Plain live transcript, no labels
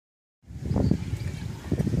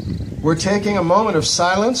We're taking a moment of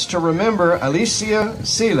silence to remember Alicia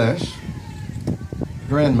Siles,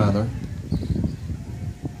 grandmother.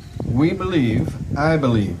 I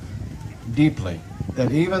believe deeply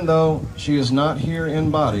that even though she is not here in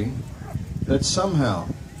body, that somehow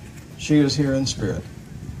she is here in spirit.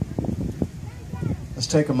 Let's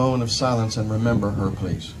take a moment of silence and remember her,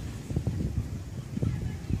 please.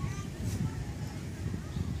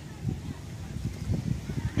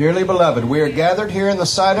 Dearly beloved, we are gathered here in the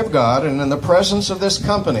sight of God and in the presence of this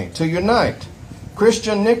company to unite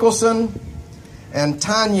Christian Nicholson and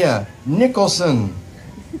Tania Nicholson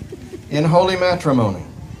in holy matrimony.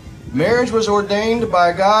 Marriage was ordained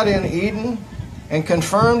by God in Eden and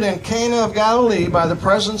confirmed in Cana of Galilee by the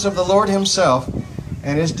presence of the Lord himself,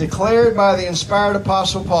 and is declared by the inspired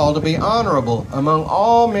Apostle Paul to be honorable among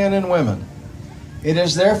all men and women. It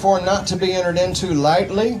is therefore not to be entered into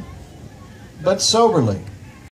lightly, but soberly,